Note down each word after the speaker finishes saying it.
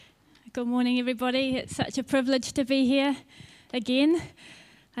Good morning, everybody. It's such a privilege to be here again.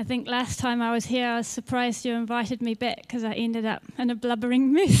 I think last time I was here, I was surprised you invited me back because I ended up in a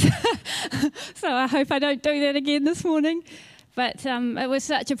blubbering mess. So I hope I don't do that again this morning. But it was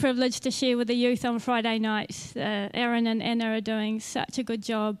such a privilege to share with the youth on Friday night. Aaron and Anna are doing such a good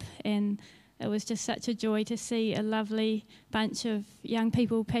job, and it was just such a joy to see a lovely bunch of young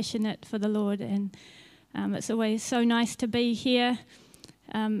people passionate for the Lord. And it's always so nice to be here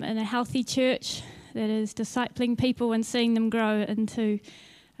in a healthy church that is discipling people and seeing them grow into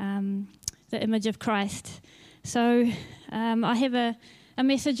the image of Christ. So I have a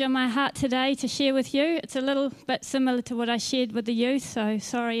message on my heart today to share with you. It's a little bit similar to what I shared with the youth, so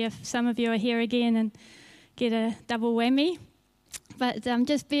sorry if some of you are here again and get a double whammy. But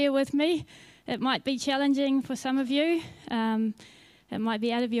just bear with me. It might be challenging for some of you. It might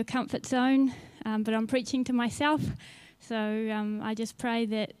be out of your comfort zone, but I'm preaching to myself. So I just pray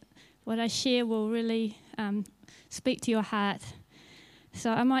that what I share will really speak to your heart.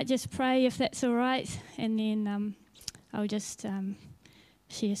 So I might just pray if that's all right, and then I'll just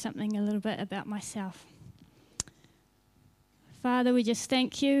share something a little bit about myself. Father, we just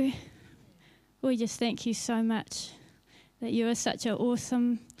thank you. We just thank you so much that you are such an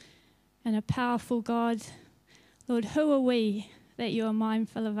awesome and a powerful God. Lord, who are we that you are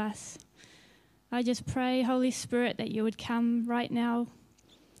mindful of us? I just pray, Holy Spirit, that you would come right now.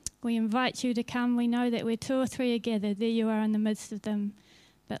 We invite you to come. We know that where two or three are gathered, there you are in the midst of them.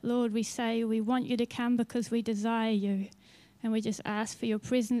 But Lord, we say we want you to come because we desire you. And we just ask for your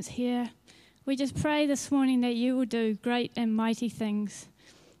presence here. We just pray this morning that you will do great and mighty things.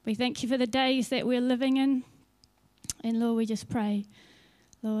 We thank you for the days that we're living in. And Lord, we just pray,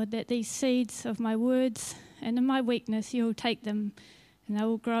 Lord, that these seeds of my words and in my weakness, you'll take them and they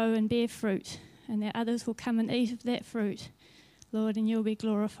will grow and bear fruit. And that others will come and eat of that fruit, Lord, and you'll be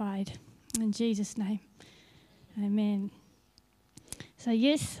glorified. In Jesus' name, amen. So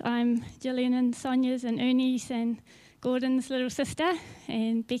yes, I'm Gillian and Sonia's and Ernie's and Gordon's little sister,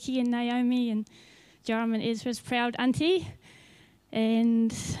 and Becky and Naomi and Joram and Ezra's proud auntie.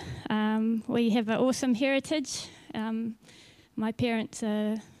 And we have an awesome heritage. My parents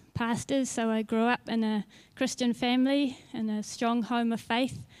are pastors, so I grew up in a Christian family in a strong home of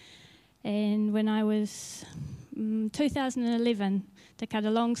faith. And when I was 2011, to cut a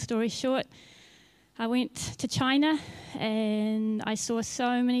long story short, I went to China and I saw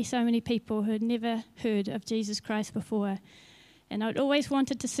so many people who had never heard of Jesus Christ before. And I'd always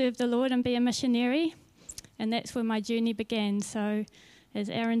wanted to serve the Lord and be a missionary, and that's where my journey began. So, as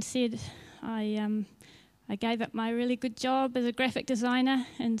Aaron said, I gave up my really good job as a graphic designer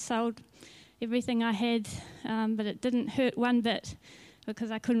and sold everything I had, but it didn't hurt one bit,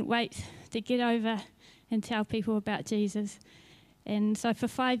 because I couldn't wait to get over and tell people about Jesus. And so for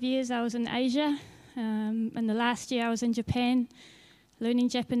 5 years I was in Asia. In the last year I was in Japan, learning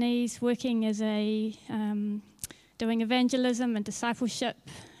Japanese, working as doing evangelism and discipleship,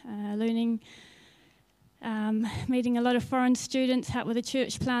 learning, meeting a lot of foreign students, helped with a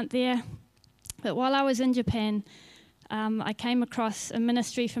church plant there. But while I was in Japan, I came across a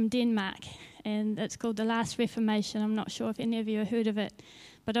ministry from Denmark, and it's called The Last Reformation. I'm not sure if any of you have heard of it,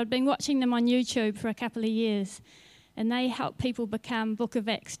 but I'd been watching them on YouTube for a couple of years, and they help people become Book of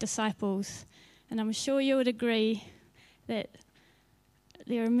Acts disciples. And I'm sure you would agree that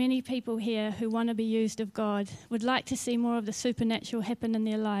there are many people here who want to be used of God, would like to see more of the supernatural happen in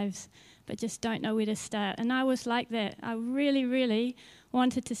their lives, but just don't know where to start. And I was like that. I really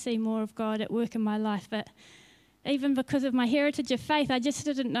wanted to see more of God at work in my life, but even because of my heritage of faith, I just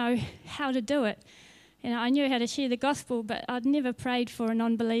didn't know how to do it. You know, I knew how to share the gospel, but I'd never prayed for a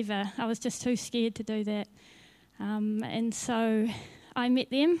non-believer. I was just too scared to do that. And so I met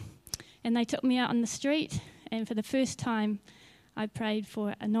them, and they took me out on the street, and for the first time, I prayed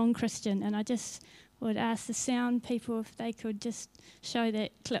for a non-Christian. And I just would ask the sound people if they could just show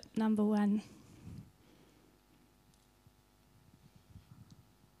that clip number 1.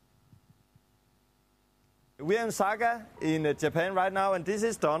 We are in Saga in Japan right now, and this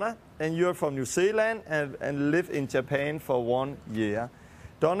is Donna, and you're from New Zealand and live in Japan for 1 year.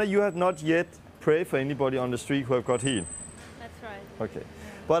 Donna, you have not yet prayed for anybody on the street who have got healed. That's right. Okay.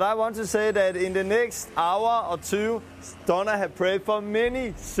 But I want to say that in the next hour or two, Donna have prayed for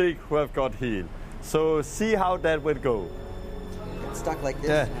many sick who have got healed. So see how that will go. It's stuck like this.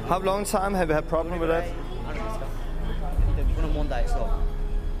 Yeah. How long time have you had problem with that?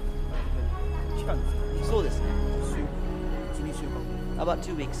 About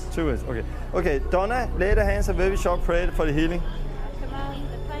 2 weeks. 2 weeks, okay. Okay, Donna, lay the hands a very short prayer for the healing. I command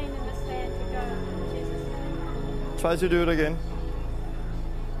the pain in this hand to go in Jesus' name. Try to do it again.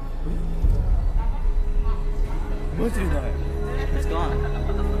 マジでない。 It's gone.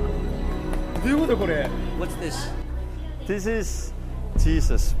 どういうことこれ？ What's this? This is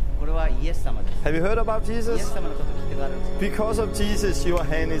Jesus. これはイエス様です。 Have you heard about イエ Jesus? ス様のこと聞いたことあるんですか？ Because of Jesus, your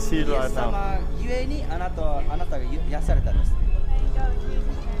hand is イ healed エ right ス now. 様ゆえにあなたが癒されたんです。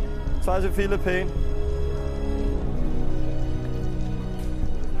 Try to feel the pain.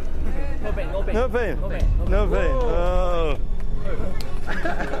 No pain, no pain. No pain. No pain. No pain. Oh.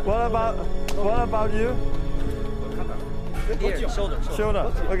 What about you? Here, shoulder.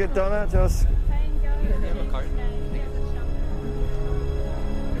 Shoulder. Okay, Donna, just.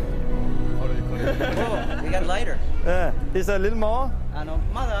 Oh, we got lighter. Yeah. Is there a little more?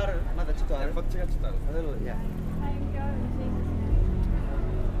 まだちょっとある。こっちがちょっとある。 A little, yeah.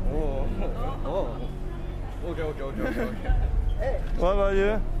 おお。 Oh. Okay. What about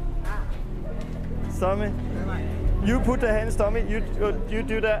you? Stomach? You put the hands, Tommy. You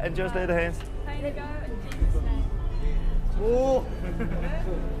do that and just lay the hands. Oh.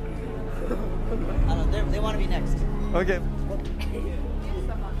 They want to be next. Okay.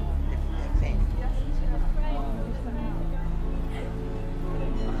 Pain.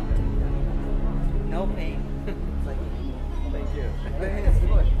 No pain. Thank you. す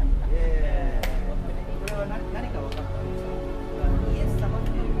ごい。これは何か分かった？イエス様って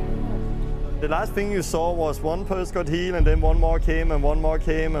いう。 The last thing you saw was one person got healed, and then one more came, and one more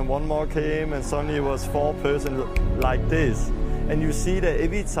came, and one more came, and suddenly it was 4 persons like this. And you see that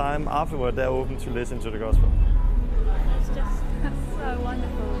every time afterward they're open to listen to the gospel. It's just so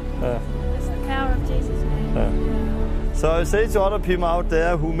wonderful. It's the power of Jesus' name. So I say to other people out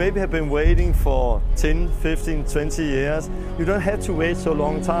there who maybe have been waiting for 10, 15, 20 years, you don't have to wait so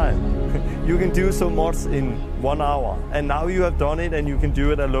long time. You can do so much in 1 hour. And now you have done it and you can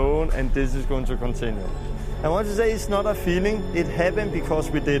do it alone, and this is going to continue. I want to say it's not a feeling, it happened because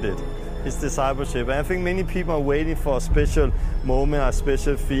we did it. It's discipleship. And I think many people are waiting for a special moment, a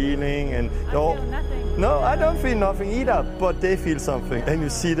special feeling. And I feel nothing. No, I don't feel nothing either, but they feel something. And you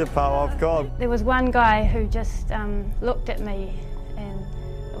see the power of God. There was one guy who just looked at me, and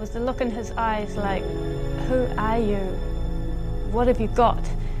it was the look in his eyes like, who are you? What have you got?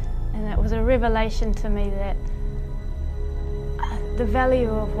 And it was a revelation to me that the value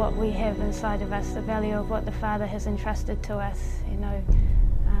of what we have inside of us, the value of what the Father has entrusted to us,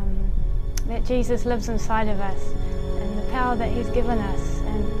 that Jesus lives inside of us and the power that He's given us.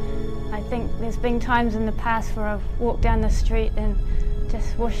 And I think there's been times in the past where I've walked down the street and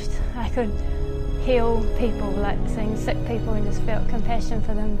just wished I could heal people, like seeing sick people, and just felt compassion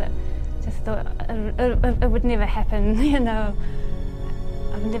for them, but just thought it would never happen,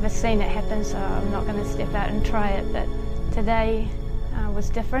 I've never seen it happen, so I'm not going to step out and try it. But today was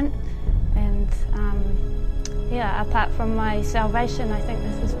different, and apart from my salvation, I think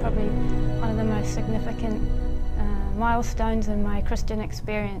this is probably one of the most significant milestones in my Christian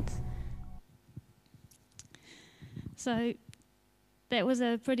experience. So that was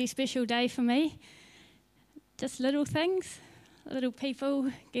a pretty special day for me. Just little things, little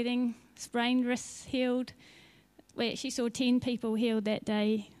people getting sprained wrists healed. We actually saw 10 people healed that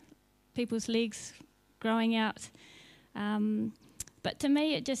day, people's legs growing out. But to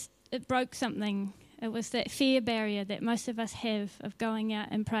me, it broke something. It was that fear barrier that most of us have of going out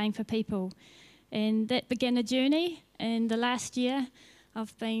and praying for people. And that began a journey. And the last year,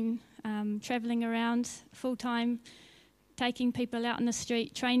 I've been travelling around full-time, taking people out on the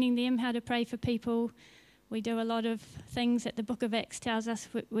street, training them how to pray for people. We do a lot of things that the Book of Acts tells us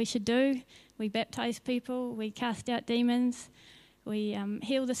we should do. We baptise people, we cast out demons, we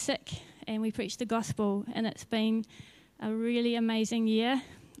heal the sick, and we preach the gospel. And it's been a really amazing year.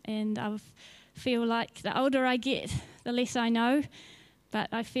 And I feel like the older I get, the less I know. But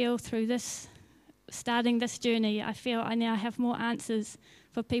I feel through starting this journey, I feel I now have more answers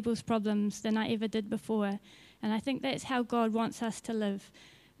for people's problems than I ever did before. And I think that's how God wants us to live,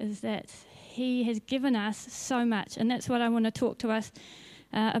 is that He has given us so much. And that's what I want to talk to us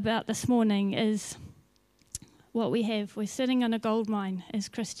about this morning, is what we have. We're sitting on a gold mine as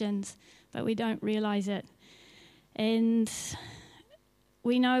Christians, but we don't realise it. And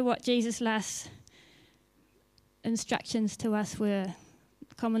we know what Jesus' last instructions to us were,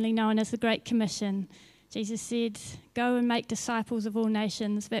 commonly known as the Great Commission. Jesus said, "Go and make disciples of all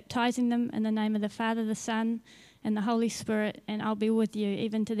nations, baptizing them in the name of the Father, the Son, and the Holy Spirit, and I'll be with you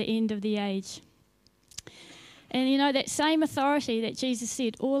even to the end of the age." And that same authority that Jesus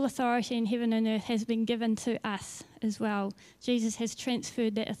said, all authority in heaven and earth has been given to us as well. Jesus has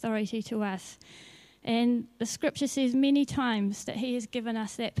transferred that authority to us. And the scripture says many times that He has given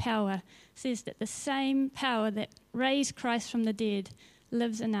us that power. It says that the same power that raised Christ from the dead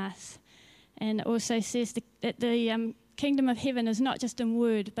lives in us. And it also says that the kingdom of heaven is not just in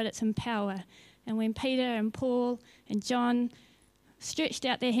word, but it's in power. And when Peter and Paul and John stretched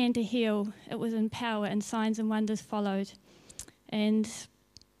out their hand to heal, it was in power, and signs and wonders followed. And,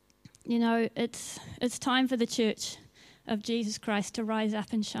 you know, it's time for the church of Jesus Christ to rise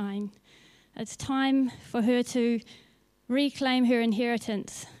up and shine. It's time for her to reclaim her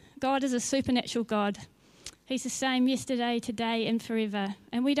inheritance. God is a supernatural God. He's the same yesterday, today, and forever.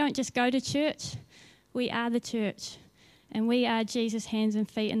 And we don't just go to church, we are the church. And we are Jesus' hands and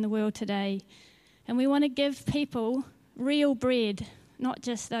feet in the world today. And we want to give people real bread, not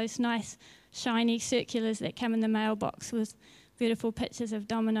just those nice, shiny circulars that come in the mailbox with beautiful pictures of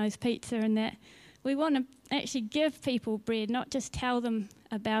Domino's pizza and that. We want to actually give people bread, not just tell them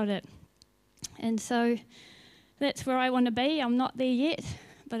about it. And so that's where I want to be. I'm not there yet,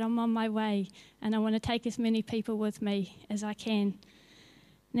 but I'm on my way. And I want to take as many people with me as I can.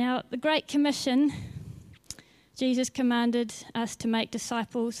 Now, the Great Commission, Jesus commanded us to make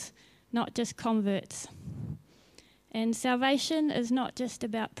disciples, not just converts. And salvation is not just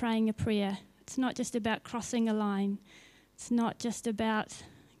about praying a prayer. It's not just about crossing a line. It's not just about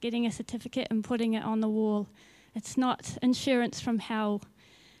getting a certificate and putting it on the wall. It's not insurance from hell.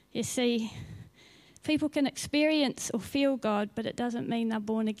 You see, people can experience or feel God, but it doesn't mean they're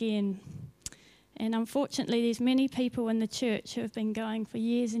born again. And unfortunately, there's many people in the church who have been going for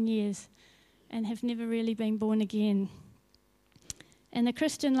years and years and have never really been born again. And the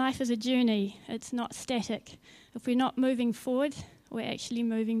Christian life is a journey. It's not static. If we're not moving forward, we're actually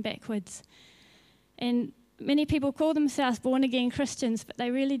moving backwards. And many people call themselves born-again Christians, but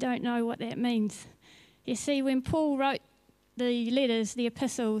they really don't know what that means. You see, when Paul wrote the letters, the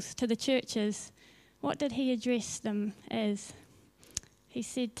epistles to the churches, what did he address them as? He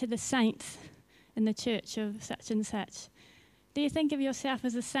said to the saints in the church of such and such. Do you think of yourself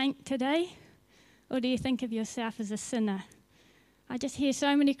as a saint today? Or do you think of yourself as a sinner? I just hear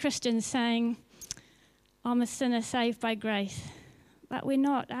so many Christians saying, I'm a sinner saved by grace. But we're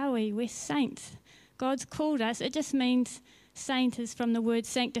not, are we? We're saints. God's called us. It just means saint is from the word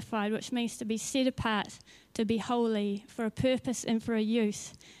sanctified, which means to be set apart, to be holy, for a purpose and for a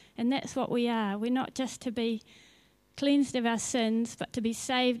use. And that's what we are. We're not just to be cleansed of our sins, but to be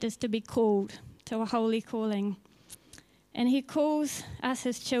saved is to be called to a holy calling. And he calls us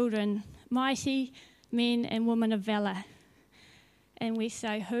his children, mighty men and women of valor. And we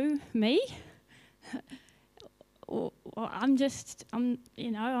say, who? Me? or I'm just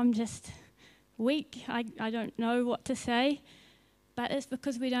weak. I don't know what to say. But it's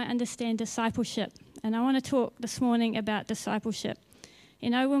because we don't understand discipleship. And I want to talk this morning about discipleship. You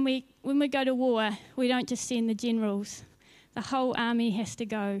know, when we go to war, we don't just send the generals. The whole army has to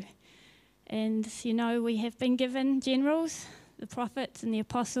go. And, you know, we have been given generals, the prophets and the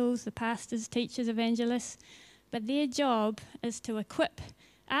apostles, the pastors, teachers, evangelists. But their job is to equip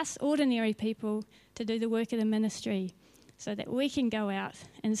us ordinary people to do the work of the ministry so that we can go out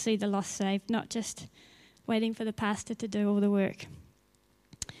and see the lost saved, not just waiting for the pastor to do all the work.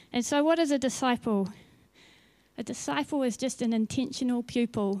 And so what is a disciple? A disciple is just an intentional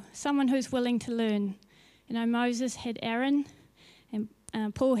pupil, someone who's willing to learn. You know, Moses had Aaron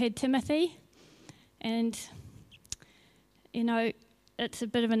and Paul had Timothy. And, you know, it's a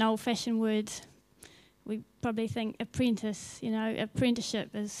bit of an old-fashioned word. We probably think apprentice, you know,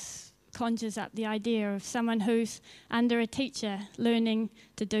 apprenticeship conjures up the idea of someone who's under a teacher learning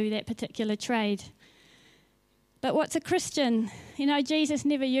to do that particular trade. But what's a Christian? You know, Jesus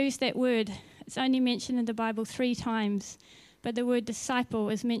never used that word. It's only mentioned in the Bible 3 times, but the word disciple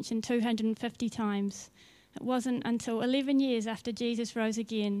is mentioned 250 times. It wasn't until 11 years after Jesus rose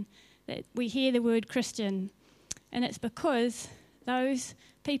again that we hear the word Christian. And it's because those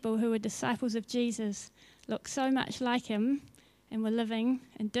people who were disciples of Jesus looked so much like him and were living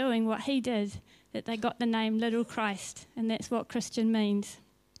and doing what he did that they got the name Little Christ, and that's what Christian means.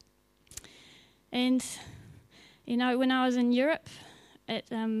 And, you know, when I was in Europe at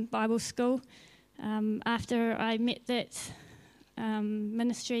Bible school, after I met that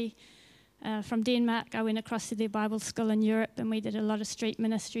ministry from Denmark, I went across to their Bible school in Europe, and we did a lot of street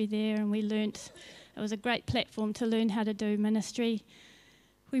ministry there, and we learnt. It was a great platform to learn how to do ministry.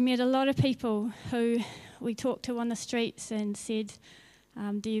 We met a lot of people who we talked to on the streets and said,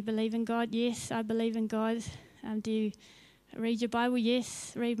 do you believe in God? Yes, I believe in God. Do you read your Bible?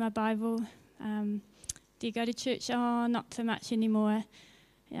 Yes, read my Bible. Do you go to church? Oh, not so much anymore.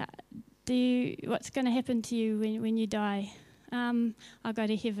 Yeah. What's going to happen to you when you die? I'll go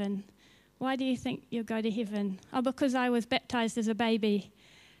to heaven. Why do you think you'll go to heaven? Oh, because I was baptized as a baby.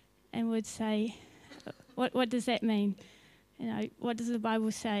 And would say, what does that mean? what does the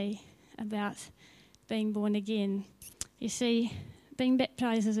Bible say about being born again? You see, being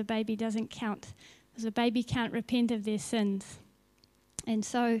baptized as a baby doesn't count, because a baby can't repent of their sins. And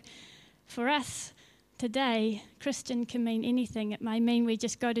so for us today, Christian can mean anything. It may mean we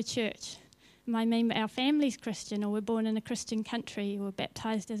just go to church. It may mean our family's Christian, or we're born in a Christian country, or we're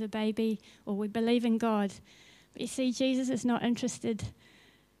baptized as a baby, or we believe in God. But you see, Jesus is not interested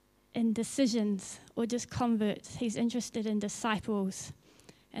in decisions or just converts. He's interested in disciples.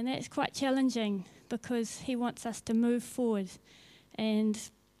 And that's quite challenging, because he wants us to move forward. And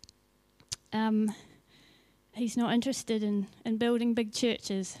he's not interested in building big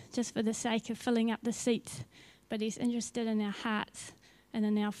churches just for the sake of filling up the seats, but he's interested in our hearts and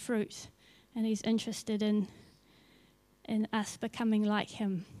in our fruit, and he's interested in us becoming like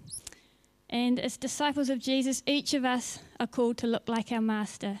him. And as disciples of Jesus, each of us are called to look like our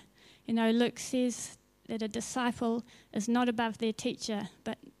master. Luke says that a disciple is not above their teacher,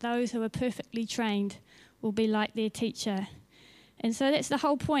 but those who are perfectly trained will be like their teacher. And so that's the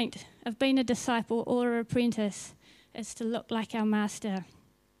whole point of being a disciple or an apprentice, is to look like our master.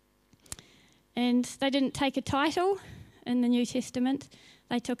 And they didn't take a title in the New Testament,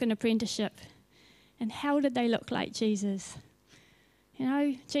 they took an apprenticeship. And how did they look like Jesus?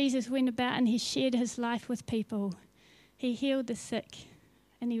 Jesus went about and he shared his life with people. He healed the sick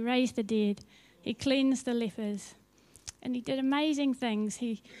and he raised the dead. He cleansed the lepers. And he did amazing things.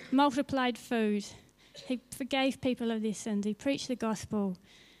 He multiplied food. He forgave people of their sins. He preached the gospel.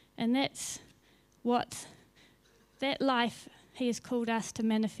 And that's that life he has called us to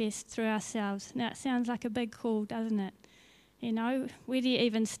manifest through ourselves. Now, it sounds like a big call, doesn't it? Where do you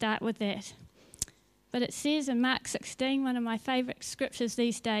even start with that? But it says in Mark 16, one of my favourite scriptures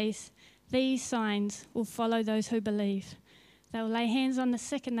these days, these signs will follow those who believe. They'll lay hands on the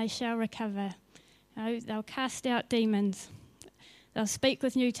sick and they shall recover. They'll cast out demons. They'll speak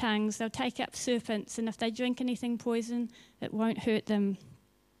with new tongues. They'll take up serpents. And if they drink anything poison, it won't hurt them.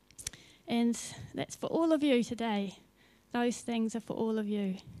 And that's for all of you today. Those things are for all of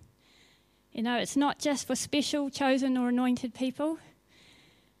you. It's not just for special, chosen or anointed people.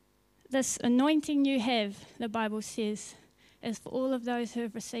 This anointing you have, the Bible says, is for all of those who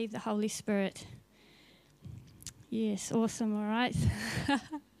have received the Holy Spirit. Yes, awesome, all right.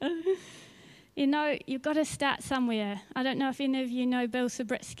 You've got to start somewhere. I don't know if any of you know Bill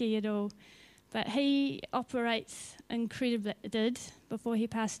Subritsky at all, but he operates did before he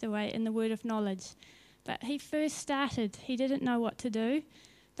passed away in the word of knowledge. But he first started, he didn't know what to do,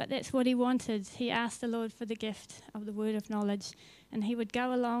 but that's what he wanted. He asked the Lord for the gift of the word of knowledge, and he would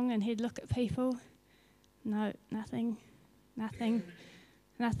go along and he'd look at people. No, nothing.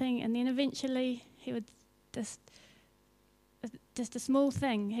 And then eventually he would just a small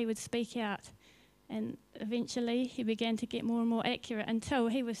thing, he would speak out. And eventually he began to get more and more accurate until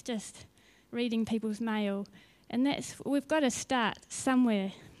he was just reading people's mail. And we've got to start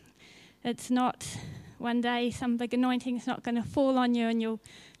somewhere. It's not one day some big anointing is not going to fall on you and you'll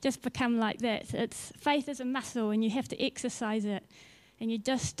just become like that. Faith is a muscle and you have to exercise it. And you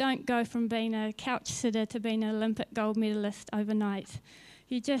just don't go from being a couch sitter to being an Olympic gold medalist overnight.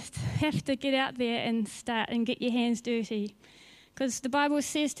 You just have to get out there and start and get your hands dirty. Because the Bible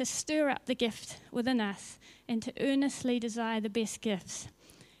says to stir up the gift within us and to earnestly desire the best gifts.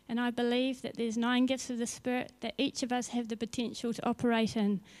 And I believe that there's 9 gifts of the Spirit that each of us have the potential to operate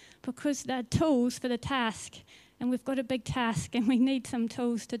in, because they're tools for the task. And we've got a big task and we need some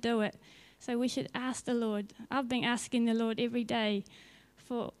tools to do it. So we should ask the Lord. I've been asking the Lord every day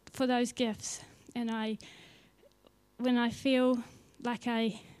for those gifts. And when I feel like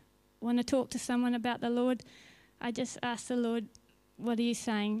I want to talk to someone about the Lord, I just ask the Lord, what are you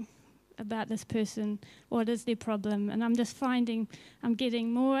saying about this person? What is their problem? And I'm just finding I'm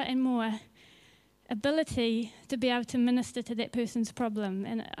getting more and more ability to be able to minister to that person's problem.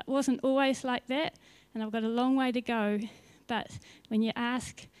 And it wasn't always like that, and I've got a long way to go. But when you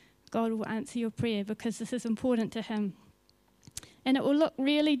ask, God will answer your prayer, because this is important to him. And it will look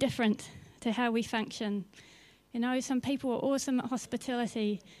really different to how we function. Some people are awesome at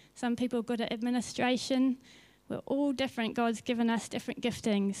hospitality. Some people are good at administration. We're all different. God's given us different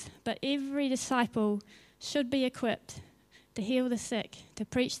giftings. But every disciple should be equipped to heal the sick, to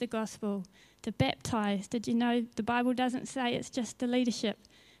preach the gospel, to baptize. Did you know the Bible doesn't say it's just the leadership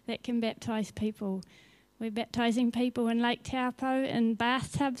that can baptize people? We're baptizing people in Lake Taupo, in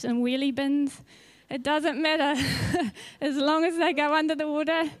bathtubs and wheelie bins. It doesn't matter. As long as they go under the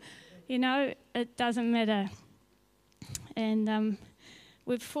water, it doesn't matter. And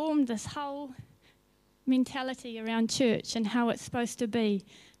we've formed this whole mentality around church and how it's supposed to be.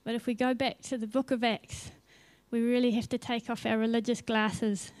 But if we go back to the book of Acts, we really have to take off our religious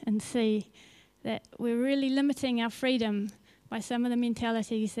glasses and see that we're really limiting our freedom by some of the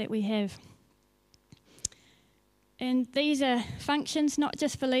mentalities that we have. And these are functions not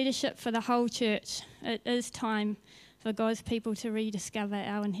just for leadership, for the whole church. It is time for God's people to rediscover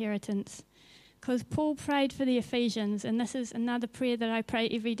our inheritance. Because Paul prayed for the Ephesians, and this is another prayer that I pray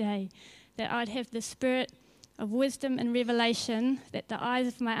every day, that I'd have the spirit of wisdom and revelation, that the eyes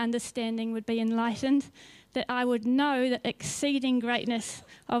of my understanding would be enlightened, that I would know the exceeding greatness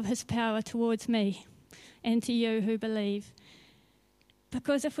of his power towards me and to you who believe.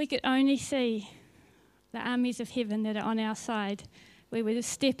 Because if we could only see the armies of heaven that are on our side, we would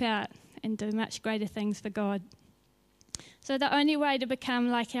step out and do much greater things for God. So the only way to become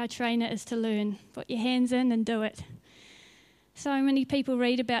like our trainer is to learn. Put your hands in and do it. So many people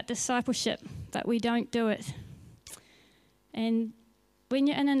read about discipleship, but we don't do it. And when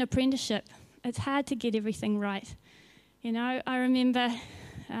you're in an apprenticeship, it's hard to get everything right. You know, I remember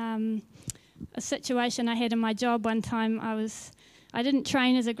a situation I had in my job one time. I didn't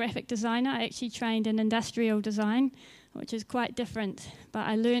train as a graphic designer. I actually trained in industrial design, which is quite different. But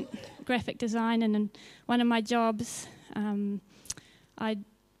I learnt graphic design, and in one of my jobs, I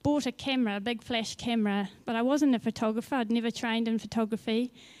bought a camera, a big flash camera, but I wasn't a photographer. I'd never trained in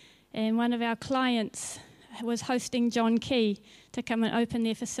photography. And one of our clients was hosting John Key to come and open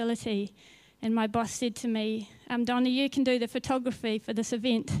their facility. And my boss said to me, Donna, you can do the photography for this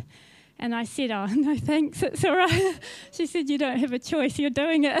event. And I said, oh, no thanks, it's all right. She said, you don't have a choice, you're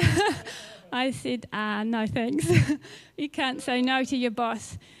doing it. I said, no thanks. You can't say no to your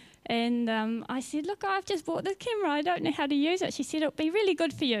boss. And I said, look, I've just bought this camera, I don't know how to use it. She said, it'll be really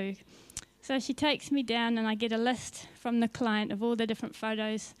good for you. So she takes me down and I get a list from the client of all the different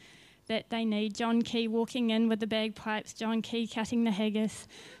photos that they need. John Key walking in with the bagpipes, John Key cutting the haggis,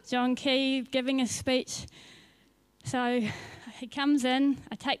 John Key giving a speech. So he comes in,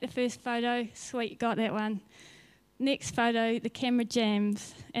 I take the first photo, sweet, got that one. Next photo, the camera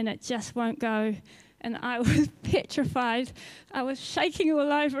jams and it just won't go. And I was petrified. I was shaking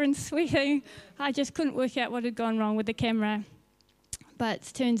all over and sweating. I just couldn't work out what had gone wrong with the camera. But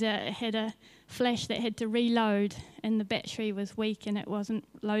it turns out it had a flash that had to reload and the battery was weak and it wasn't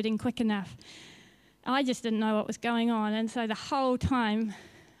loading quick enough. I just didn't know what was going on. And so the whole time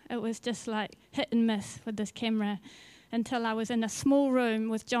it was just like hit and miss with this camera until I was in a small room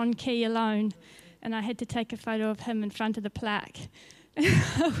with John Key alone and I had to take a photo of him in front of the plaque.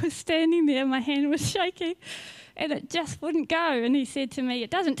 I was standing there, my hand was shaking, and it just wouldn't go. And he said to me, it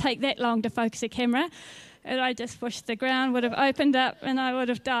doesn't take that long to focus a camera. And I just wished the ground would have opened up and I would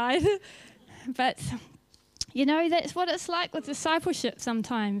have died. But, you know, that's what it's like with discipleship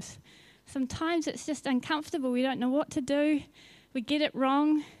sometimes. Sometimes it's just uncomfortable. We don't know what to do. We get it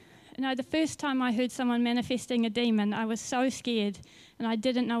wrong. You know, the first time I heard someone manifesting a demon, I was so scared and I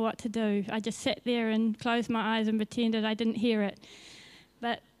didn't know what to do. I just sat there and closed my eyes and pretended I didn't hear it.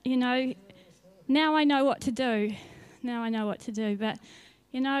 But, you know, now I know what to do. But,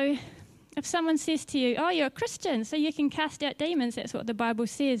 you know, if someone says to you, oh, you're a Christian, so you can cast out demons, that's what the Bible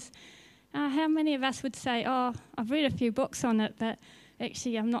says. How many of us would say, oh, I've read a few books on it, but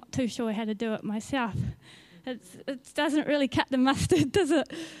actually I'm not too sure how to do it myself. It doesn't really cut the mustard, does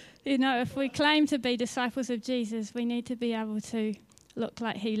it? You know, if we claim to be disciples of Jesus, we need to be able to look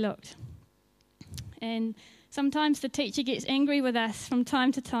like he looked. And sometimes the teacher gets angry with us from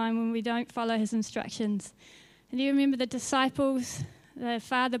time to time when we don't follow his instructions. And you remember the disciples, the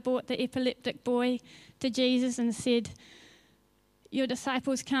father brought the epileptic boy to Jesus and said, your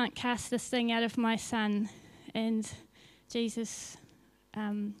disciples can't cast this thing out of my son. And Jesus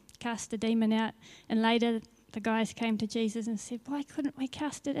cast the demon out. And later the guys came to Jesus and said, why couldn't we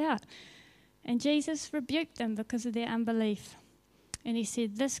cast it out? And Jesus rebuked them because of their unbelief. And he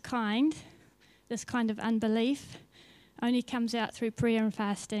said, this kind of unbelief only comes out through prayer and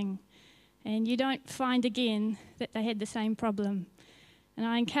fasting. And you don't find again that they had the same problem. And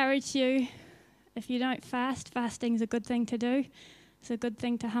I encourage you, if you don't fast, fasting is a good thing to do. It's a good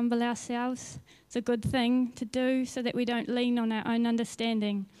thing to humble ourselves. It's a good thing to do so that we don't lean on our own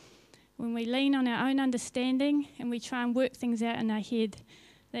understanding. When we lean on our own understanding and we try and work things out in our head,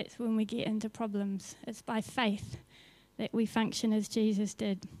 that's when we get into problems. It's by faith that we function as Jesus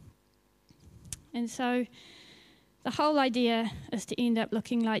did. And so the whole idea is to end up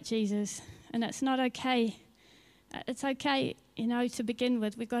looking like Jesus. And it's not okay. It's okay, you know, to begin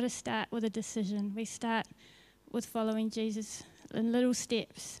with. We've got to start with a decision. We start with following Jesus in little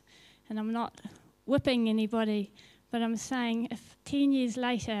steps. And I'm not whipping anybody, but I'm saying if 10 years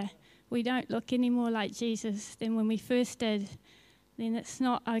later we don't look any more like Jesus than when we first did, then it's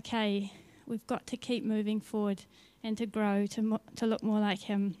not okay. We've got to keep moving forward and to grow, to look more like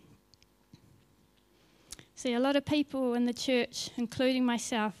him. See, a lot of people in the church, including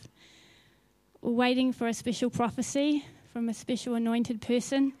myself, were waiting for a special prophecy from a special anointed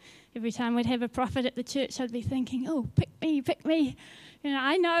person. Every time we'd have a prophet at the church, I'd be thinking, oh, pick me, pick me. You know,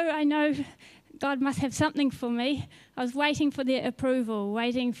 I know God must have something for me. I was waiting for their approval,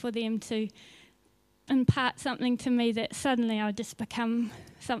 waiting for them to impart something to me that suddenly I would just become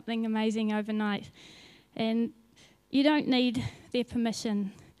something amazing overnight. And you don't need their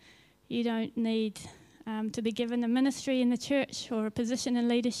permission. You don't need to be given a ministry in the church or a position in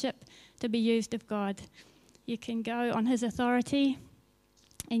leadership to be used of God. You can go on his authority,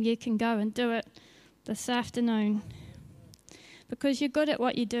 and you can go and do it this afternoon. Because you're good at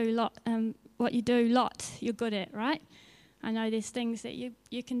what you do, you're good at, right? I know there's things that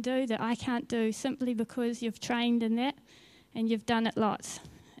you can do that I can't do simply because you've trained in that and you've done it lots.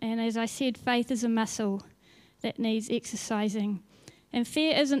 And as I said, faith is a muscle that needs exercising. And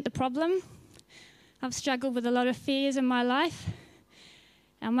fear isn't the problem. I've struggled with a lot of fears in my life.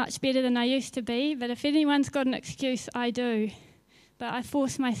 I'm much better than I used to be, but if anyone's got an excuse, I do. But I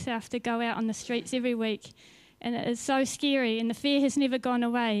force myself to go out on the streets every week, and it is so scary, and the fear has never gone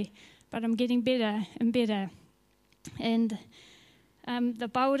away, but I'm getting better and better. And the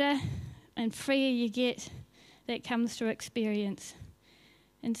bolder and freer you get, that comes through experience.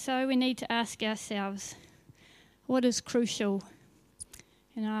 And so we need to ask ourselves, what is crucial?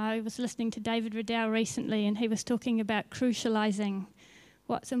 You know, I was listening to David Riddell recently, and he was talking about crucializing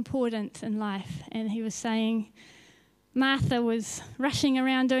what's important in life. And he was saying Martha was rushing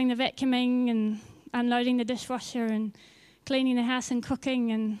around doing the vacuuming and unloading the dishwasher and cleaning the house and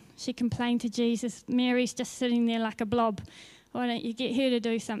cooking, and she complained to Jesus, Mary's just sitting there like a blob. Why don't you get her to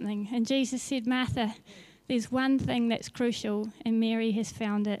do something? And Jesus said, Martha, there's one thing that's crucial, and Mary has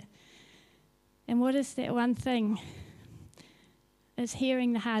found it. And what is that one thing? Is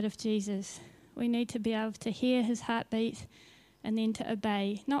hearing the heart of Jesus. We need to be able to hear his heartbeat and then to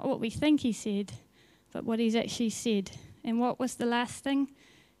obey. Not what we think he said, but what he's actually said. And what was the last thing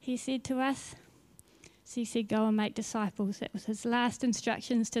he said to us? So he said, go and make disciples. That was his last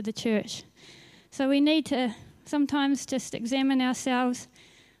instructions to the church. So we need to sometimes just examine ourselves.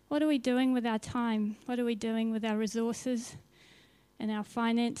 What are we doing with our time? What are we doing with our resources and our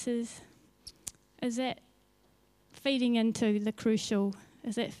finances? Is that feeding into the crucial?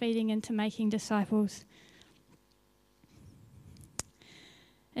 Is that feeding into making disciples?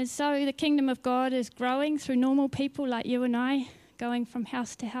 And so the kingdom of God is growing through normal people like you and I, going from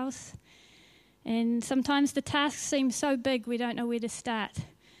house to house. And sometimes the tasks seem so big we don't know where to start.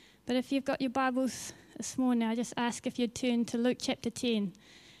 But if you've got your Bibles this morning, I just ask if you'd turn to Luke chapter 10.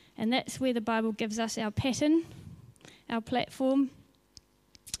 And that's where the Bible gives us our pattern, our platform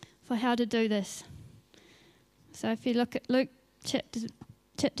for how to do this. So if you look at Luke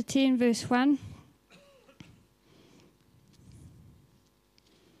chapter 10, verse 1.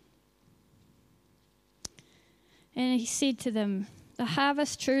 And he said to them, the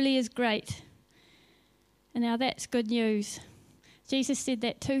harvest truly is great. And now that's good news. Jesus said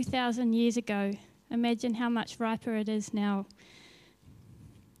that 2,000 years ago. Imagine how much riper it is now.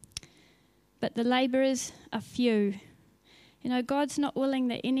 But the labourers are few. You know, God's not willing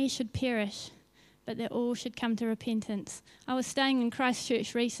that any should perish, but that all should come to repentance. I was staying in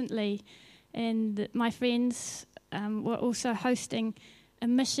Christchurch recently, and my friends were also hosting a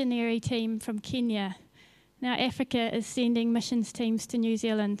missionary team from Kenya. Now, Africa is sending missions teams to New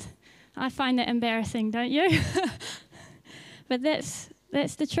Zealand. I find that embarrassing, don't you? But that's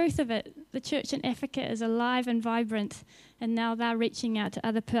the truth of it. The church in Africa is alive and vibrant, and now they're reaching out to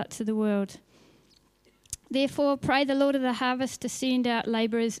other parts of the world. Therefore, pray the Lord of the harvest to send out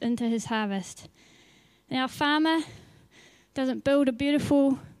labourers into his harvest. Now, a farmer doesn't build a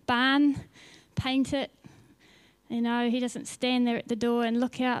beautiful barn, paint it. You know, he doesn't stand there at the door and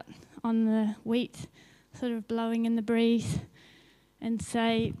look out on the wheat sort of blowing in the breeze and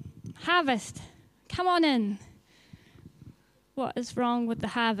say, harvest, come on in. What is wrong with the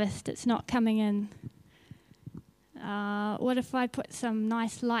harvest? It's not coming in. What if I put some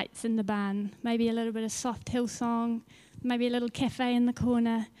nice lights in the barn? Maybe a little bit of soft Hillsong, maybe a little cafe in the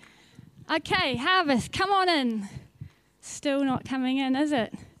corner. Okay, harvest, come on in. Still not coming in, is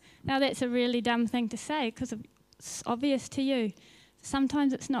it? Now that's a really dumb thing to say because it's obvious to you.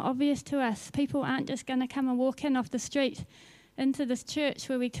 Sometimes it's not obvious to us. People aren't just going to come and walk in off the street into this church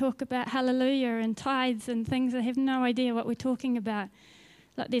where we talk about hallelujah and tithes and things that have no idea what we're talking about.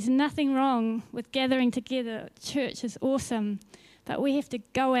 Like, there's nothing wrong with gathering together. Church is awesome, but we have to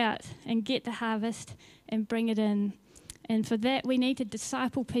go out and get the harvest and bring it in. And for that, we need to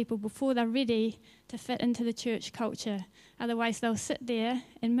disciple people before they're ready to fit into the church culture. Otherwise, they'll sit there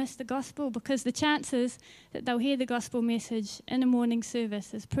and miss the gospel, because the chances that they'll hear the gospel message in a morning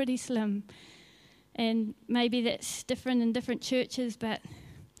service is pretty slim. And maybe that's different in different churches, but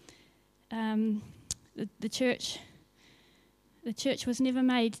the church was never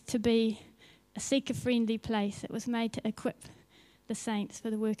made to be a seeker-friendly place. It was made to equip the saints for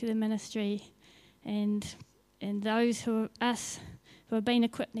the work of the ministry, and those who have been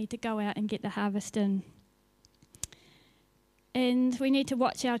equipped need to go out and get the harvest in. And we need to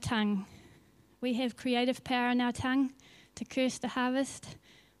watch our tongue. We have creative power in our tongue to curse the harvest.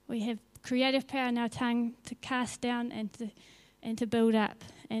 We have creative power in our tongue to cast down and to build up.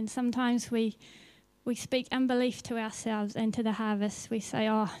 And sometimes we speak unbelief to ourselves and to the harvest. We say,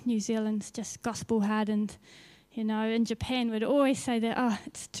 oh, New Zealand's just gospel hardened. You know, in Japan we'd always say that, oh,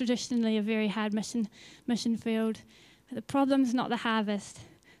 it's traditionally a very hard mission field. But the problem's not the harvest.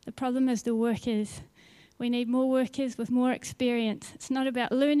 The problem is the workers. We need more workers with more experience. It's not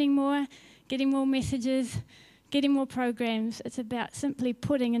about learning more, getting more messages, getting more programs. It's about simply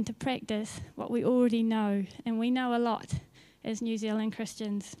putting into practice what we already know. And we know a lot as New Zealand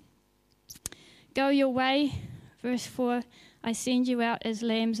Christians. Go your way, verse 4, I send you out as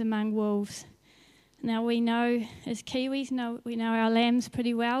lambs among wolves. Now we know, as Kiwis, we know our lambs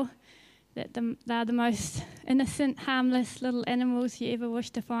pretty well, that they're the most innocent, harmless little animals you ever wish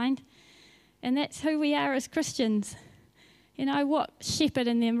to find. And that's who we are as Christians. You know, what shepherd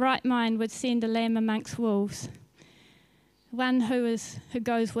in their right mind would send a lamb amongst wolves? One who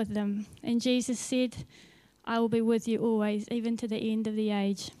goes with them. And Jesus said, I will be with you always, even to the end of the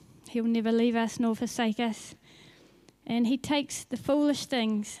age. He'll never leave us nor forsake us. And he takes the foolish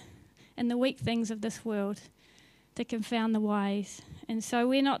things and the weak things of this world to confound the wise. And so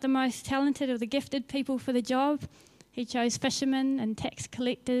we're not the most talented or the gifted people for the job. He chose fishermen and tax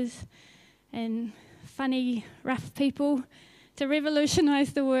collectors and funny, rough people to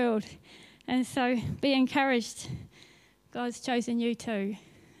revolutionise the world. And so be encouraged. God's chosen you too.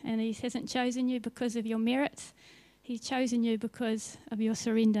 And he hasn't chosen you because of your merits. He's chosen you because of your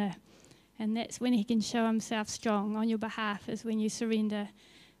surrender. And that's when he can show himself strong on your behalf, is when you surrender.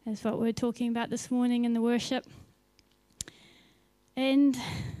 That's what we're talking about this morning in the worship. And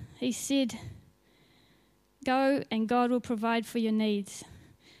he said, go and God will provide for your needs.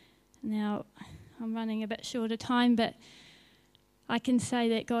 Now, I'm running a bit short of time, but I can say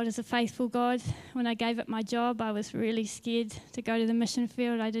that God is a faithful God. When I gave up my job, I was really scared to go to the mission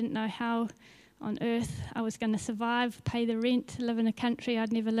field. I didn't know how on earth I was going to survive, pay the rent, live in a country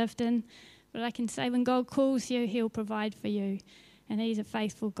I'd never lived in. But I can say when God calls you, he'll provide for you. And he's a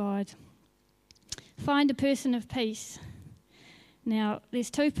faithful God. Find a person of peace. Now,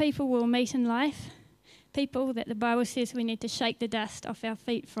 there's two people we'll meet in life. People that the Bible says we need to shake the dust off our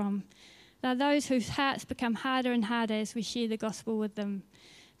feet from. They're those whose hearts become harder and harder as we share the gospel with them.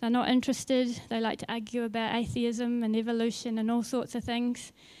 They're not interested. They like to argue about atheism and evolution and all sorts of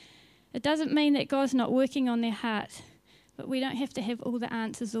things. It doesn't mean that God's not working on their heart, but we don't have to have all the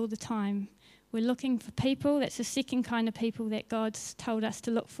answers all the time. We're looking for people. That's the second kind of people that God's told us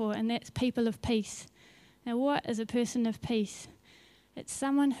to look for, and that's people of peace. Now, what is a person of peace? It's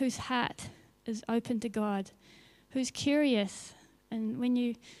someone whose heart is open to God, who's curious, and when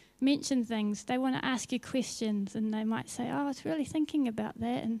you mention things, they want to ask you questions, and they might say, oh, I was really thinking about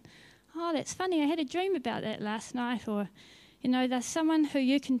that, and oh, that's funny, I had a dream about that last night, or, you know, there's someone who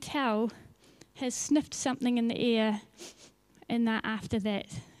you can tell has sniffed something in the air, and they're after that,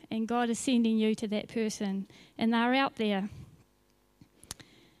 and God is sending you to that person, and they're out there.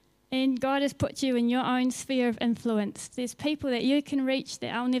 And God has put you in your own sphere of influence. There's people that you can reach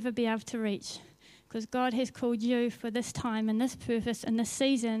that I'll never be able to reach, because God has called you for this time and this purpose and this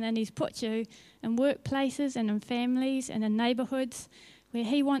season, and he's put you in workplaces and in families and in neighbourhoods where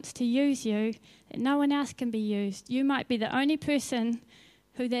he wants to use you, that no one else can be used. You might be the only person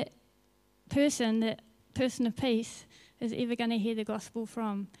who that person of peace, is ever going to hear the gospel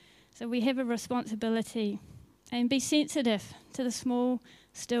from. So we have a responsibility. And be sensitive to the small,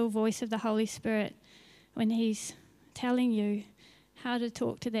 still voice of the Holy Spirit when he's telling you how to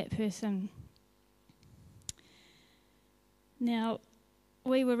talk to that person. Now,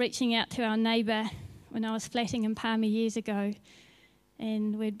 we were reaching out to our neighbour when I was flatting in Palmy years ago,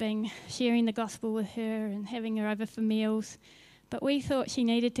 and we'd been sharing the gospel with her and having her over for meals, but we thought she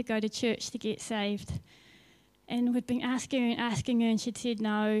needed to go to church to get saved. And we'd been asking her, and she'd said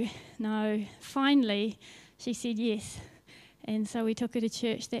no. Finally, she said yes. And so we took her to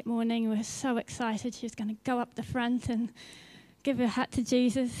church that morning. We were so excited. She was going to go up the front and give her heart to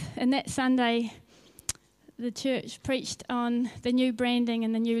Jesus. And that Sunday, the church preached on the new branding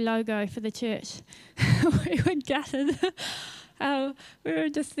and the new logo for the church, we were gutted. We were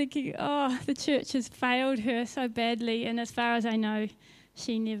just thinking, oh, the church has failed her so badly. And as far as I know,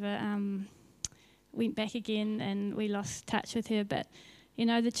 she never went back again, and we lost touch with her. But, you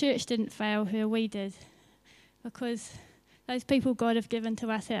know, the church didn't fail her, we did. Because those people God have given to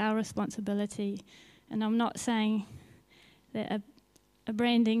us are our responsibility. And I'm not saying that a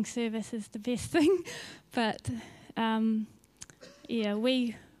branding service is the best thing, but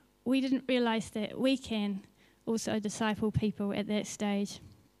we didn't realise that we can also disciple people at that stage.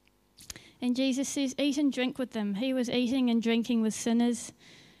 And Jesus says, eat and drink with them. He was eating and drinking with sinners,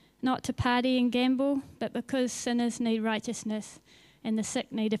 not to party and gamble, but because sinners need righteousness and the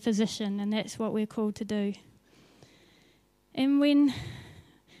sick need a physician, and that's what we're called to do. And when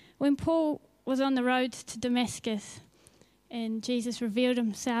Paul was on the road to Damascus, and Jesus revealed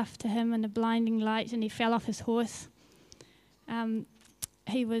himself to him in a blinding light, and he fell off his horse,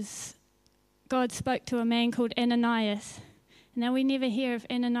 God spoke to a man called Ananias. Now, we never hear of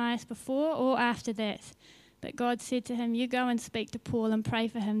Ananias before or after that, but God said to him, you go and speak to Paul and pray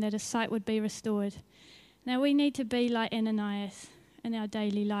for him that his sight would be restored. Now, we need to be like Ananias in our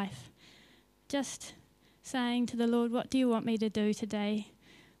daily life, just saying to the Lord, what do you want me to do today?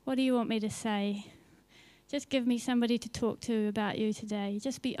 What do you want me to say? Just give me somebody to talk to about you today.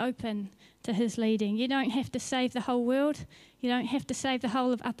 Just be open to his leading. You don't have to save the whole world. You don't have to save the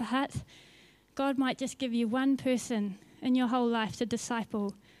whole of Upper Hutt. God might just give you one person in your whole life to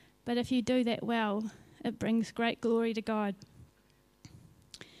disciple. But if you do that well, it brings great glory to God.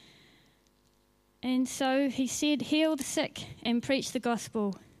 And so he said, heal the sick and preach the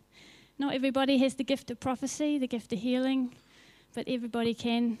gospel. Not everybody has the gift of prophecy, the gift of healing, but everybody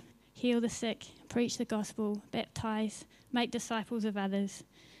can heal the sick, preach the gospel, baptize, make disciples of others.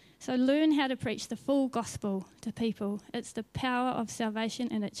 So learn how to preach the full gospel to people. It's the power of salvation,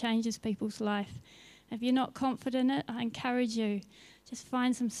 and it changes people's life. If you're not confident in it, I encourage you, just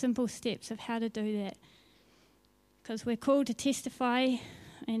find some simple steps of how to do that. Because we're called to testify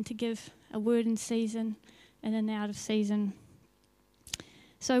and to give a word in season and an out of season.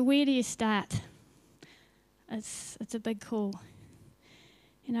 So where do you start? It's a big call.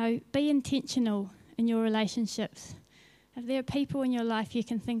 You know, be intentional in your relationships. If there are people in your life you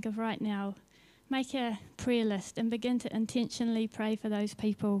can think of right now, make a prayer list and begin to intentionally pray for those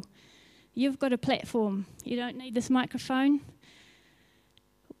people. You've got a platform. You don't need this microphone.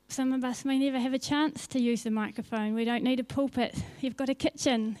 Some of us may never have a chance to use the microphone. We don't need a pulpit. You've got a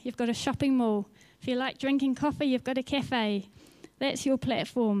kitchen. You've got a shopping mall. If you like drinking coffee, you've got a cafe. That's your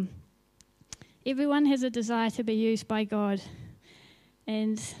platform. Everyone has a desire to be used by God.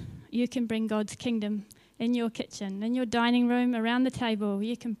 And you can bring God's kingdom in your kitchen, in your dining room, around the table.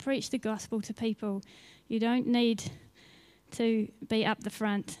 You can preach the gospel to people. You don't need to be up the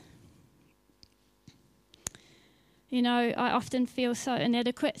front. You know, I often feel so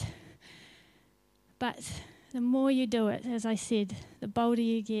inadequate. But the more you do it, as I said, the bolder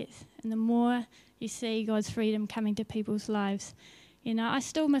you get, and the more you see God's freedom coming to people's lives. You know, I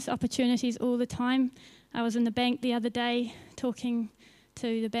still miss opportunities all the time. I was in the bank the other day talking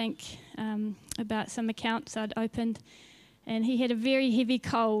to the bank about some accounts I'd opened, and he had a very heavy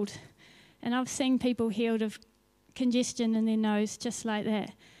cold, and I've seen people healed of congestion in their nose just like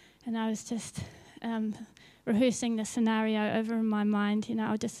that, and I was just rehearsing the scenario over in my mind. You know,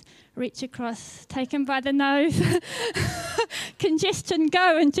 I'll just reach across, take him by the nose, congestion,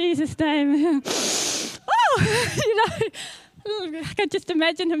 go in Jesus' name. You know, I could just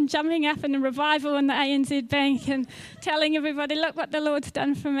imagine him jumping up in a revival in the ANZ Bank and telling everybody, look what the Lord's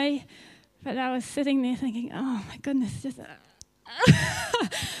done for me. But I was sitting there thinking, oh my goodness,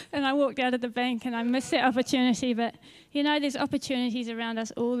 and I walked out of the bank and I missed that opportunity. But, you know, there's opportunities around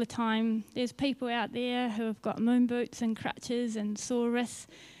us all the time. There's people out there who have got moon boots and crutches and sore wrists.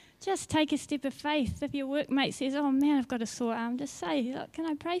 Just take a step of faith. If your workmate says, oh man, I've got a sore arm, just say, look, can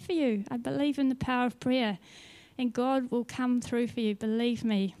I pray for you? I believe in the power of prayer. And God will come through for you. Believe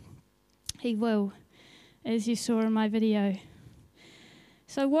me, he will, as you saw in my video.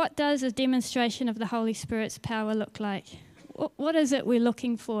 So what does a demonstration of the Holy Spirit's power look like? What is it we're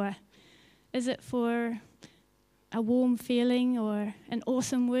looking for? Is it for a warm feeling or an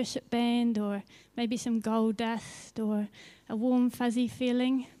awesome worship band or maybe some gold dust or a warm fuzzy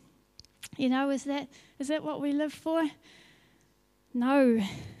feeling? You know, is that what we live for? No.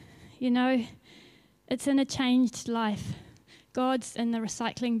 You know, it's in a changed life. God's in the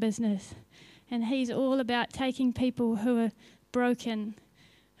recycling business, and he's all about taking people who are broken,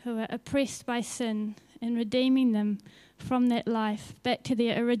 who are oppressed by sin, and redeeming them from that life back to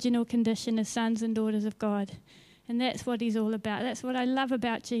their original condition as sons and daughters of God. And that's what he's all about. That's what I love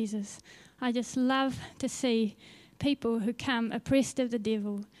about Jesus. I just love to see people who come oppressed of the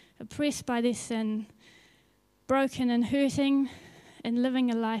devil, oppressed by their sin, broken and hurting and living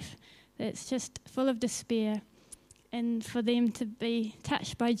a life that's just full of despair, and for them to be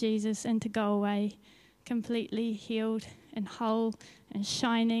touched by Jesus and to go away completely healed and whole and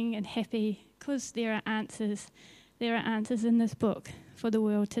shining and happy, because there are answers. There are answers in this book for the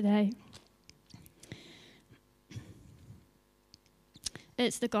world today.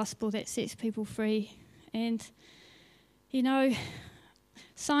 It's the gospel that sets people free. And, you know,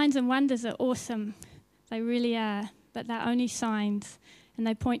 signs and wonders are awesome. They really are. But they're only signs, and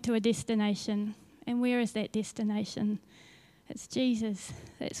they point to a destination. And where is that destination? It's Jesus.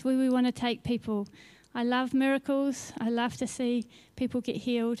 That's where we want to take people. I love miracles. I love to see people get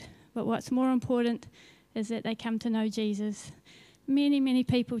healed. But what's more important is that they come to know Jesus. Many, many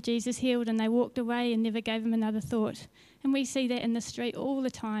people Jesus healed and they walked away and never gave him another thought. And we see that in the street all the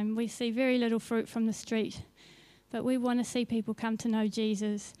time. We see very little fruit from the street. But we want to see people come to know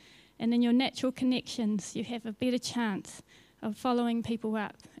Jesus. And in your natural connections, you have a better chance of following people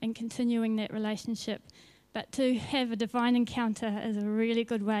up and continuing that relationship. But to have a divine encounter is a really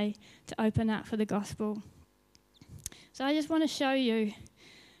good way to open up for the gospel. So I just want to show you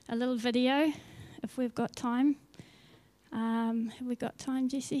a little video, if we've got time. Have we got time,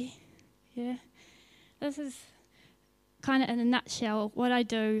 Jesse? Yeah. This is kind of in a nutshell what I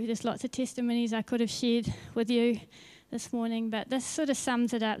do. There's lots of testimonies I could have shared with you this morning, but this sort of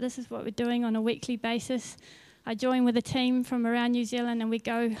sums it up. This is what we're doing on a weekly basis. I join with a team from around New Zealand, and we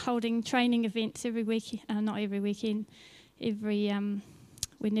go holding training events every week, not every weekend,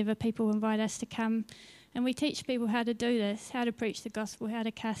 whenever people invite us to come. And we teach people how to do this, how to preach the gospel, how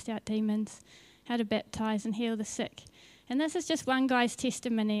to cast out demons, how to baptize and heal the sick. And this is just one guy's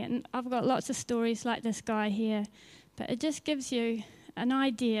testimony, and I've got lots of stories like this guy here, but it just gives you an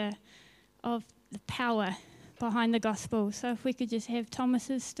idea of the power behind the gospel. So if we could just have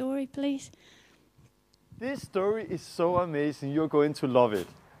Thomas's story, please. This story is so amazing. You're going to love it.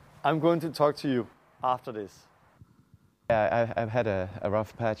 I'm going to talk to you after this. I've had a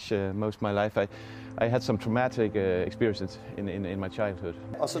rough patch most of my life. I had some traumatic experiences in my childhood.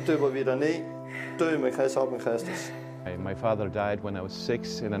 Og så døber vi dig ned. Dø med Kristus, op med Kristus. My father died when I was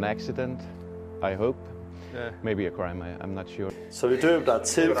 6 in an accident, I hope. Yeah. Maybe a crime, I'm not sure. Så vi døber dig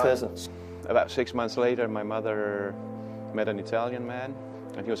til Kristus. About 6 months later, my mother met an Italian man,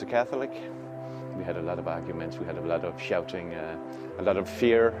 and he was a Catholic. We had a lot of arguments, we had a lot of shouting, a lot of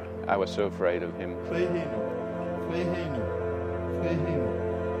fear. I was so afraid of him.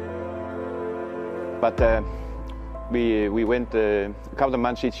 But we went a couple of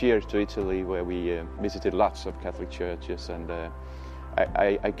months each year to Italy, where we visited lots of Catholic churches, and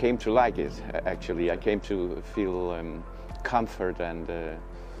I came to like it, actually. I came to feel comfort, and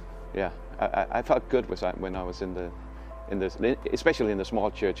I felt good when I was especially in the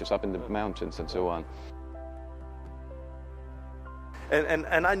small churches up in the mountains and so on.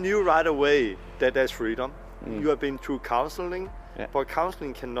 And I knew right away that there's freedom. You have been through counseling, but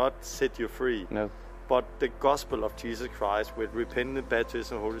counseling cannot set you free. No. But the gospel of Jesus Christ with repentant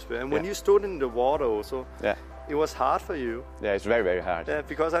baptism and Holy Spirit. And when you stood in the water also, it was hard for you. Yeah, it's very, very hard. Yeah,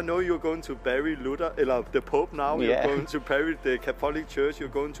 because I know you're going to bury Luther, the Pope now. You're going to bury the Catholic Church. You're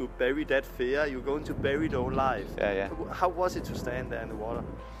going to bury that fear. You're going to bury the whole life. Yeah. How was it to stand there in the water?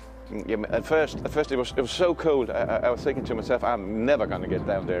 Yeah, at first it was so cold. I was thinking to myself, I'm never gonna get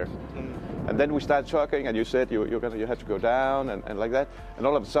down there. And then we started talking, and you said you had to go down and like that. And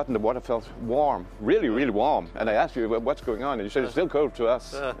all of a sudden the water felt warm, really, really warm. And I asked you, what's going on? And you said it's still cold to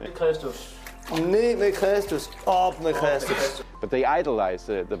us. Ned med Kristus, op med Kristus. But they idolized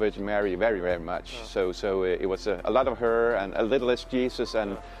the Virgin Mary very, very much. So it was a lot of her and a little less Jesus,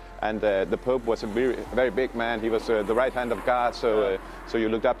 and the Pope was a very, very big man. He was the right hand of God, so you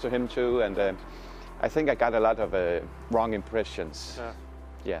looked up to him too. And I think I got a lot of wrong impressions.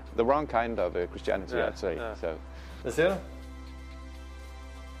 Yeah, the wrong kind of Christianity, I'd say. So. Hvad siger du?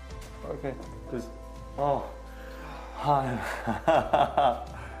 Okay.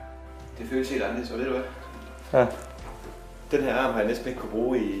 Det føles helt anderledes, og ved du hvad? Ja. Den her arm har jeg næsten ikke kunne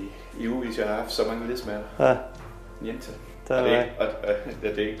bruge i ugevis. Jeg har haft så mange ledsmerter. Ja. Jente. Det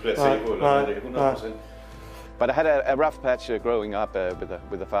er ikke placebo, eller det er 100%. But I had a rough patch growing up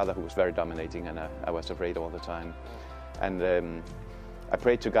with a father who was very dominating, and I was afraid all the time. And I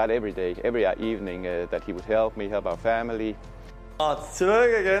prayed to God every day, every evening, that He would help me, help our family.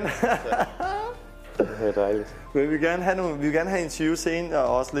 Tillykke igen. Det er dejligt. Men vi vil gerne have interview senere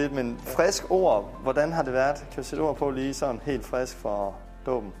også lidt, men frisk ord, hvordan har det været? Kan du sætte ord på lige sådan helt frisk for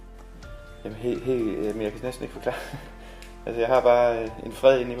dåben? Jamen, men jeg kan næsten ikke forklare. Altså, jeg har bare en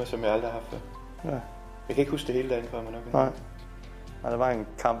fred inde i mig, som jeg aldrig har haft før. Ja. Jeg kan ikke huske det hele dagen for mig nok. Nej, det var en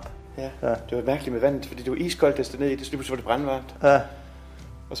kamp. Ja, det var mærkeligt med vandet, fordi det var iskoldt, der stod ned i det, så lige pludselig var det brandvarmt. Ja.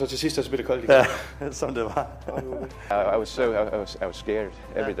 Og så til sidst, så blev det koldt igen. Ja, som det var. I was scared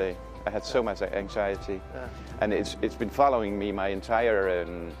every day. I had so much anxiety, and it's been following me my entire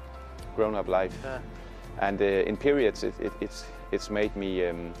grown-up life. And in periods, it's made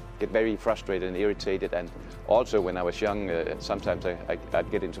me get very frustrated and irritated. And also, when I was young, sometimes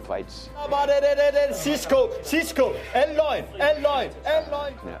I'd get into fights. Cisco, all løgn.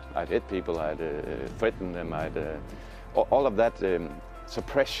 Yeah, I'd hit people, I'd threaten them, all of that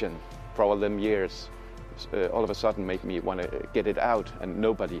suppression for all them years. All of a sudden made me want to get it out, and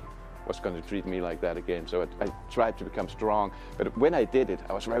nobody was going to treat me like that again. So I tried to become strong, but when I did it,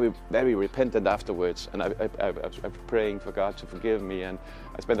 I was very, very repentant afterwards, and I was praying for God to forgive me, and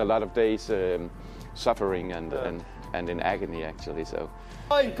I spent a lot of days suffering and in agony actually. So.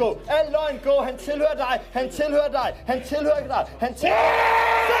 Al løgn gå, han tilhører dig.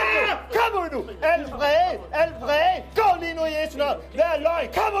 Kom nu! Al vrede, gå lige nu i Jesu navn. Vær løgn,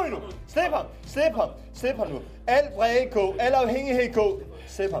 kom nu! Slip ham nu. Al vrede gå, al afhængighed gå.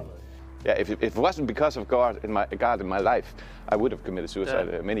 Slip ham. Yeah, if it wasn't because of God in my life, I would have committed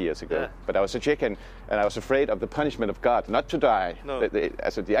suicide many years ago. But I was a chicken, and I was afraid of the punishment of God, not to die. No.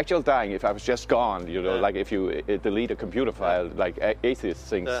 The actual dying, if I was just gone, like if you delete a computer file, like atheist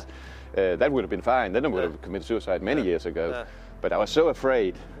things, that would have been fine. Then I would have committed suicide many years ago. But I was so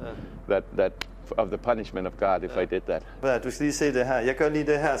afraid that of the punishment of God if I did that. Du skal lige se det her. Jeg gør lige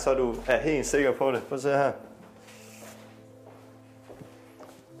det her, så du er helt sikker på det. Prøv at se her.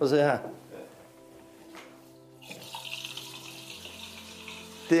 Prøv at se her.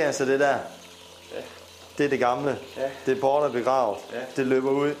 Det er altså det der. Ja. Det er det gamle. Ja. Det er borte og begravet. Ja. Det løber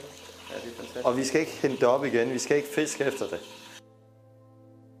ud. Ja, det er fantastisk. Og vi skal ikke hente det op igen. Vi skal ikke fiske efter det.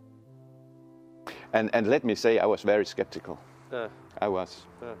 And let me say, I was very skeptical. Yeah. I was.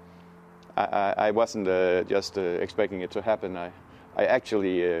 Yeah. I wasn't just expecting it to happen. I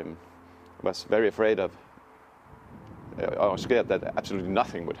actually was very afraid of. I was scared that absolutely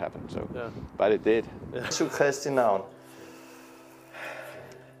nothing would happen. So, but it did. Jesu Kristi navn.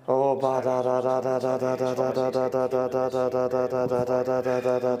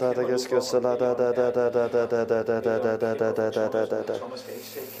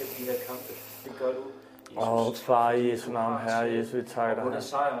 Far i Jesu navn, Herre Jesus, vi takker dig. Under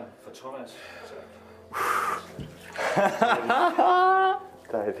sejren for Thomas.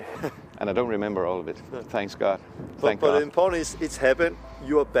 And I don't remember all of it. Thanks God. But the important is it's happened.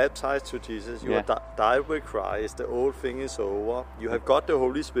 You are baptized to Jesus. You are died with Christ. The old thing is over. You have got the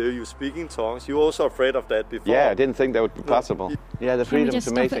Holy Spirit. You speak in tongues. You were also afraid of that before. Yeah, I didn't think that would be possible. Yeah, the freedom's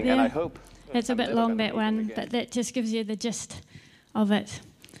amazing, and I hope. It's a bit long, that one, but that just gives you the gist of it.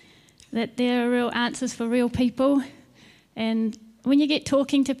 That there are real answers for real people. And when you get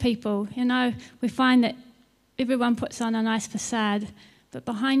talking to people, you know, we find that everyone puts on a nice facade, but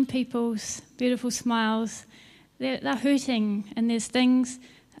behind people's beautiful smiles, they're hurting, and there's things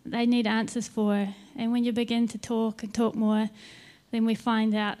they need answers for. And when you begin to talk and talk more, then we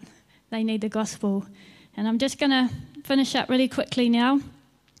find out they need the gospel. And I'm just going to finish up really quickly now.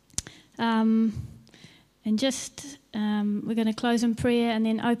 We're going to close in prayer and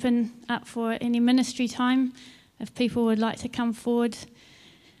then open up for any ministry time if people would like to come forward.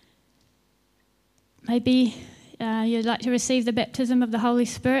 Maybe you'd like to receive the baptism of the Holy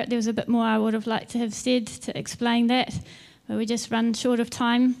Spirit. There was a bit more I would have liked to have said to explain that, but we just run short of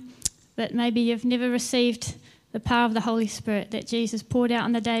time. But maybe you've never received the power of the Holy Spirit that Jesus poured out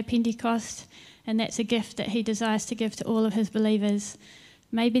on the day of Pentecost, and that's a gift that he desires to give to all of his believers.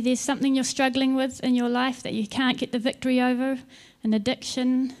 Maybe there's something you're struggling with in your life that you can't get the victory over, an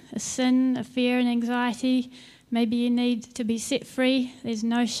addiction, a sin, a fear and anxiety. Maybe you need to be set free. There's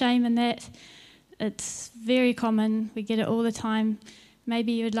no shame in that. It's very common. We get it all the time.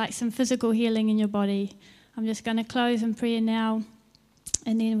 Maybe you would like some physical healing in your body. I'm just going to close in prayer now,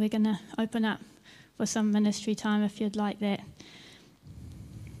 and then we're going to open up for some ministry time if you'd like that.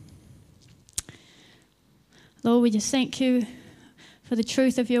 Lord, we just thank you for the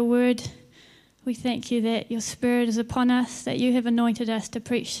truth of your word. We thank you that your Spirit is upon us, that you have anointed us to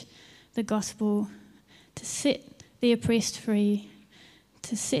preach the gospel, to set the oppressed free,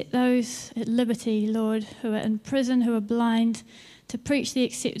 to set those at liberty, Lord, who are in prison, who are blind, to preach the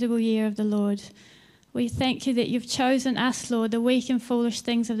acceptable year of the Lord. We thank you that you've chosen us, Lord, the weak and foolish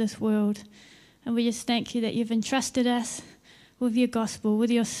things of this world. And we just thank you that you've entrusted us with your gospel,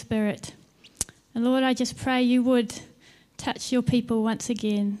 with your spirit. And Lord, I just pray you would touch your people once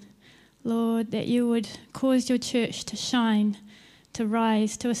again. Lord, that you would cause your church to shine, to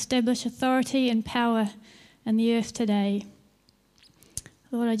rise, to establish authority and power in the earth today.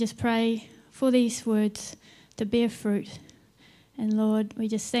 Lord, I just pray for these words to bear fruit. And Lord, we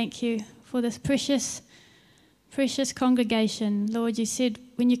just thank you for this precious congregation. Lord, you said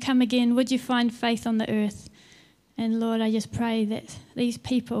when you come again, would you find faith on the earth? And Lord, I just pray that these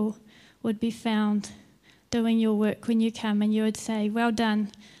people would be found doing your work when you come, and you would say, well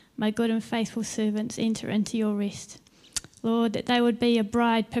done, my good and faithful servants, enter into your rest. Lord, that they would be a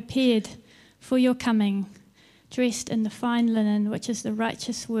bride prepared for your coming, dressed in the fine linen, which is the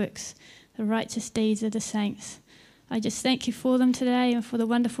righteous works, the righteous deeds of the saints. I just thank you for them today and for the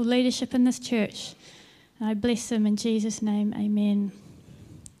wonderful leadership in this church. And I bless them in Jesus' name. Amen.